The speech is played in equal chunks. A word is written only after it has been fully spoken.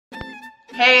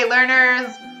Hey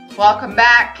learners, welcome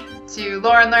back to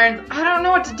Lauren Learns. I don't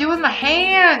know what to do with my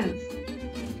hands.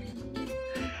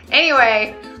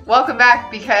 Anyway, welcome back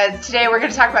because today we're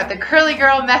going to talk about the curly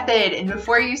girl method. And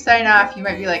before you sign off, you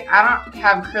might be like, I don't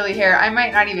have curly hair. I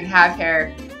might not even have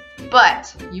hair.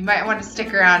 But you might want to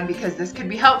stick around because this could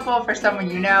be helpful for someone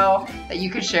you know that you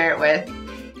could share it with.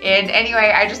 And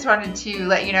anyway, I just wanted to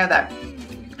let you know that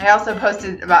I also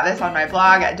posted about this on my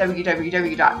blog at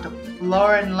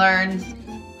www.laurenlearns.org.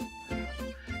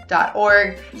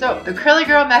 So the curly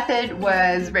girl method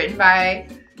was written by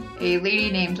a lady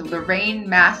named Lorraine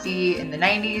Massey in the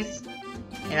 90s.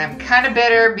 And I'm kind of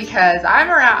bitter because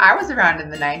I was around in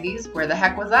the 90s. Where the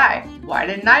heck was I? Why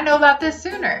didn't I know about this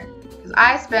sooner? Because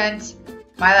I spent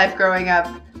my life growing up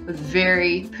with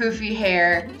very poofy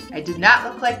hair. I did not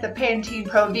look like the Pantene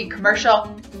Pro V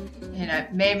commercial, and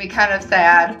it made me kind of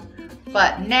sad.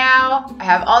 But now I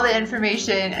have all the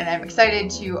information and I'm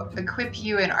excited to equip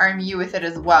you and arm you with it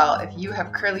as well if you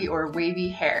have curly or wavy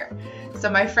hair. So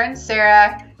my friend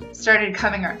Sarah started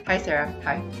coming around. Hi Sarah,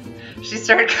 hi. She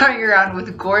started coming around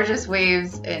with gorgeous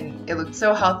waves and it looked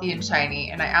so healthy and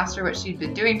shiny, and I asked her what she'd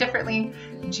been doing differently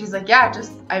and she's like, yeah,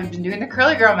 I've been doing the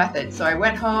curly girl method. So I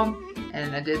went home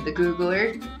and I did the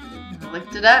Googler and I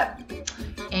looked it up,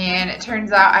 and it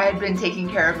turns out I had been taking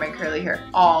care of my curly hair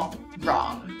all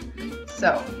wrong.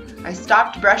 So I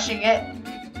stopped brushing it,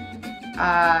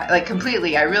 like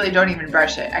completely. I really don't even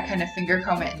brush it. I kind of finger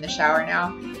comb it in the shower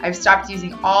now. I've stopped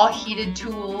using all heated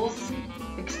tools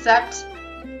except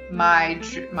my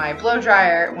blow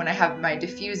dryer when I have my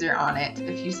diffuser on it.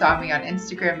 If you saw me on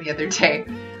Instagram the other day,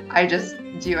 I just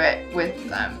do it with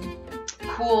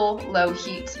cool, low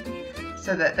heat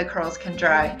so that the curls can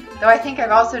dry. Though I think I've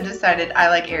also decided I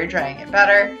like air drying it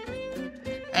better.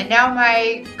 And now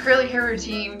my curly hair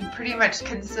routine pretty much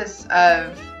consists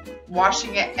of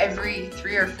washing it every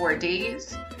 3 or 4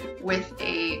 days with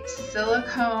a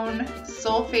silicone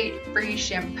sulfate-free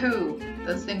shampoo.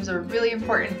 Those things are really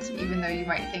important even though you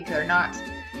might think they're not.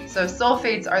 So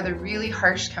sulfates are the really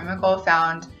harsh chemical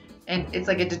found, and it's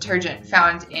like a detergent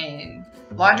found in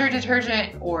laundry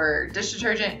detergent or dish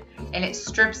detergent, and it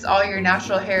strips all your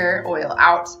natural hair oil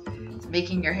out,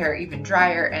 making your hair even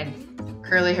drier. And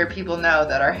curly hair people know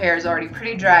that our hair is already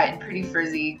pretty dry and pretty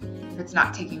frizzy if it's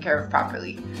not taken care of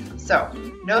properly. So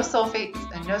no sulfates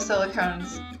and no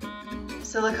silicones.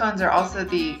 Silicones are also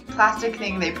the plastic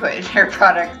thing they put in hair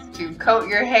products to coat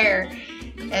your hair,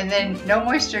 and then no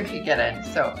moisture can get in.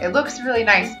 So it looks really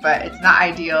nice, but it's not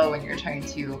ideal when you're trying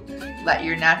to let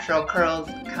your natural curls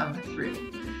come through.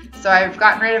 So I've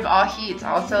gotten rid of all heat,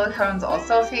 all silicones, all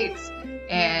sulfates,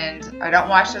 and I don't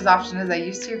wash as often as I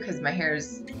used to because my hair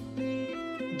is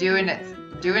doing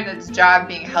its job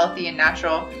being healthy and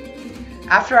natural.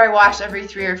 After I wash every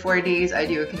 3 or 4 days, I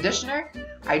do a conditioner.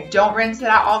 I don't rinse it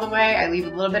out all the way. I leave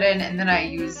a little bit in, and then I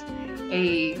use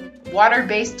a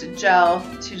water-based gel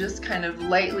to just kind of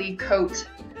lightly coat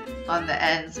on the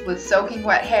ends with soaking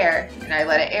wet hair, and I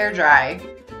let it air dry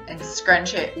and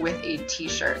scrunch it with a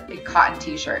t-shirt, a cotton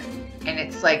t-shirt. And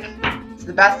it's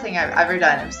the best thing I've ever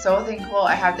done. I'm so thankful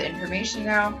I have the information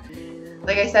now.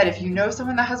 Like I said, if you know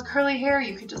someone that has curly hair,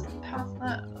 you could just pass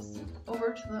that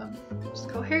over to them. Just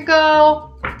go, here you go.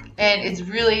 And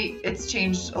it's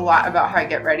changed a lot about how I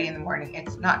get ready in the morning.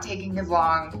 It's not taking as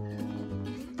long.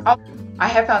 I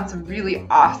have found some really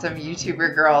awesome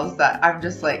YouTuber girls that I'm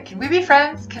just like, can we be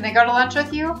friends? Can I go to lunch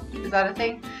with you? Is that a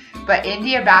thing? But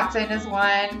Batson is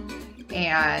one,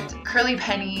 and Curly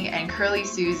Penny and Curly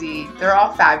Susie, they're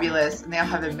all fabulous and they all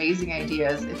have amazing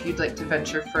ideas if you'd like to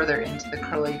venture further into the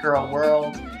curly girl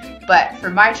world. But for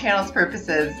my channel's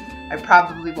purposes, I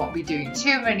probably won't be doing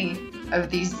too many of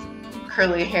these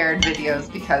curly haired videos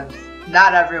because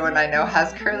not everyone I know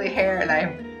has curly hair, and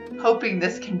I'm hoping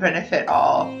this can benefit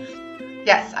all.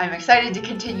 Yes, I'm excited to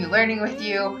continue learning with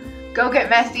you. Go get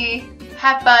messy,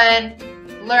 have fun,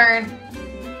 learn,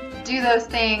 do those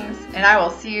things, and I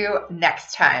will see you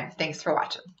next time. Thanks for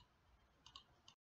watching.